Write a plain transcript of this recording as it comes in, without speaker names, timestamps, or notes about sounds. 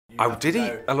I did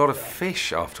eat a lot of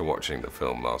fish after watching the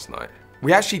film last night.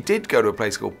 We actually did go to a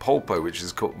place called Polpo,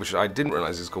 which I didn't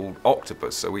realise is called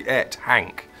Octopus. So we ate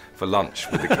Hank for lunch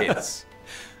with the kids.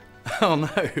 Oh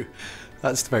no,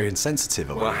 that's very insensitive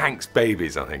of you. Well, Hank's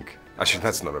babies, I think. Actually,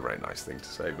 that's not a very nice thing to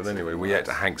say. But anyway, we ate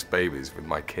Hank's babies with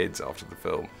my kids after the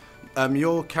film.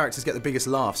 Your characters get the biggest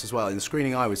laughs as well. In the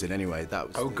screening I was in, anyway, that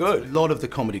was. Oh, good. A lot of the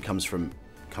comedy comes from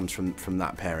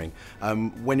that pairing.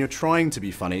 When you're trying to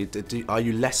be funny, are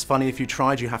you less funny if you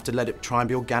try? Do you have to let it try and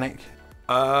be organic?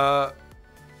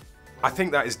 I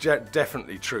think that is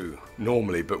definitely true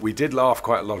normally, but we did laugh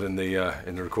quite a lot in the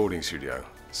recording studio.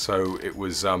 So it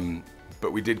was,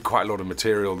 but we did quite a lot of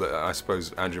material that I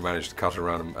suppose Andrew managed to cut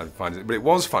around and find it. But it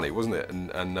was funny, wasn't it?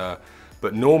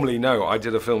 But normally, no. I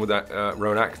did a film with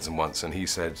Rowan Atkinson once, and he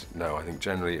said, no, I think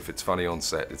generally if it's funny on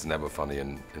set, it's never funny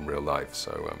in real life.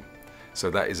 So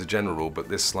that is a general rule, but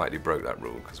this slightly broke that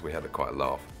rule because we had quite a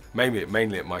laugh.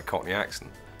 Mainly at my Cockney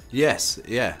accent. Yes,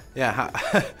 yeah.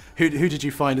 Who did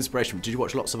you find inspiration from? Did you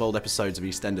watch lots of old episodes of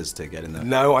EastEnders to get in there?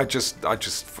 No, I was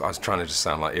trying to just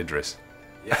sound like Idris.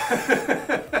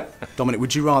 Yeah. Dominic,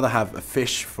 would you rather have a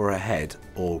fish for a head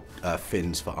or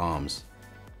fins for arms?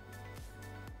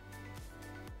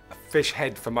 A fish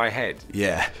head for my head?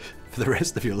 Yeah, for the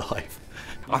rest of your life.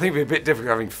 I think it'd be a bit difficult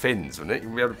having fins, wouldn't it?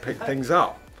 You'd be able to pick things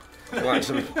up. Like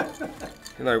sort of,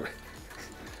 you know.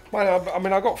 I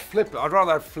mean, I got flippers. I'd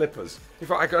rather have flippers. If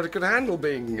I could handle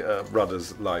being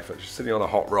Rudder's life, just sitting on a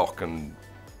hot rock and.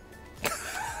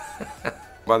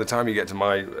 By the time you get to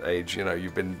my age, you know,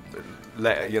 you've been,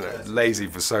 lazy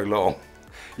for so long.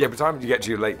 Yeah, by the time you get to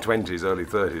your late 20s, early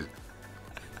 30s.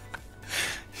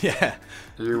 Yeah.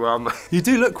 You You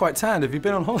do look quite tanned. Have you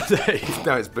been on holiday?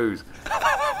 No, it's booze.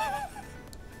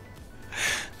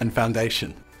 And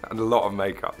foundation. And a lot of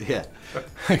makeup. Yeah.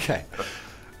 Okay.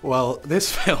 Well,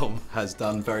 this film has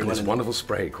done very well. This wonderful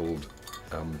spray called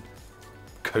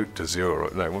Côte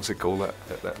d'Azur. No, what's it called?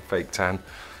 That fake tan.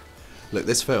 Look,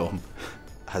 this film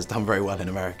has done very well in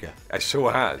America. It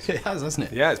sure has. It has,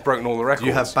 hasn't it? Yeah, it's broken all the records. Do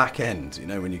you have back end, you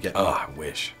know, when you get... Oh, I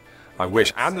wish. I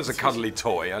wish. And there's a cuddly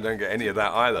toy. I don't get any of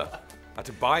that either. I had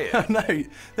to buy it. No,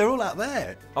 they're all out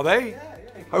there. Are they? Yeah.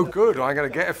 Oh, good. I'm going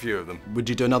to get a few of them. Would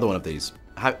you do another one of these?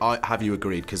 Have you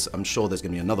agreed? Because I'm sure there's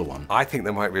going to be another one. I think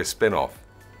there might be a spin-off.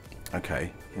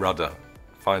 Okay. Rudder.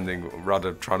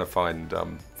 Rudder trying to find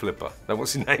Flipper. No,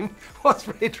 what's his name? What's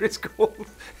Idris called?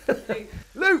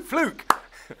 Fluke!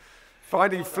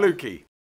 Finding Fluky.